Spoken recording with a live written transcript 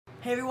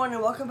Hey everyone,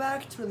 and welcome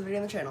back to another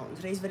video on the channel. In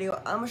today's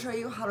video, I'm going to show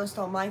you how to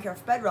install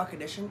Minecraft Bedrock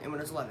Edition in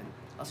Windows 11.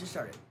 Let's get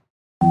started.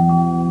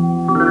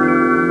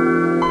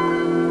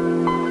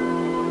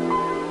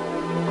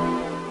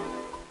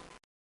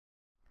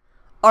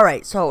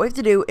 Alright, so what we have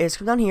to do is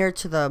come down here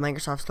to the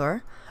Microsoft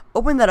Store,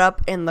 open that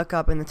up, and look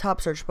up in the top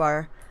search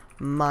bar,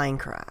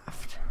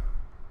 Minecraft.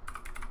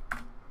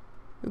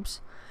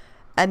 Oops.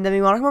 And then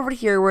we want to come over to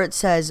here where it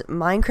says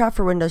Minecraft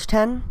for Windows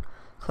 10.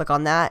 Click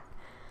on that.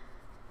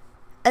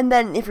 And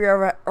then if you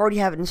already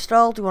have it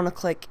installed, you want to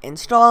click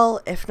install.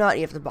 If not,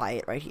 you have to buy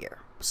it right here.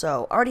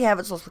 So I already have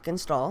it, so let's click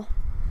install.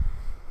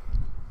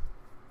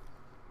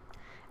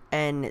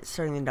 And it's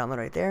starting to download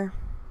right there.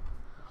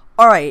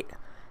 Alright,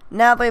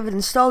 now that we have it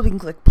installed, we can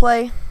click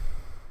play.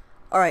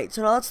 Alright,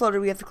 so now that's loaded,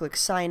 we have to click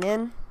sign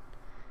in.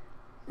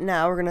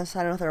 Now we're going to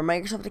sign in with our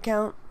Microsoft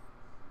account.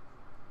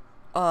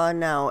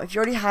 Now, if you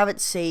already have it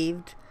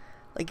saved,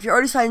 like if you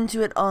already signed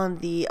into it on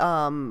the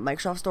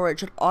Microsoft Store, it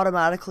should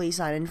automatically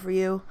sign in for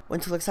you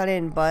once you click sign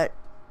in, but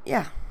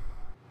yeah.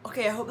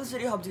 Okay, I hope this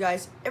video helped you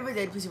guys. If it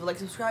did, please leave a like,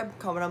 subscribe,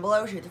 comment down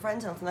below, share with your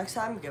friends, and until next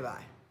time,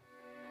 goodbye.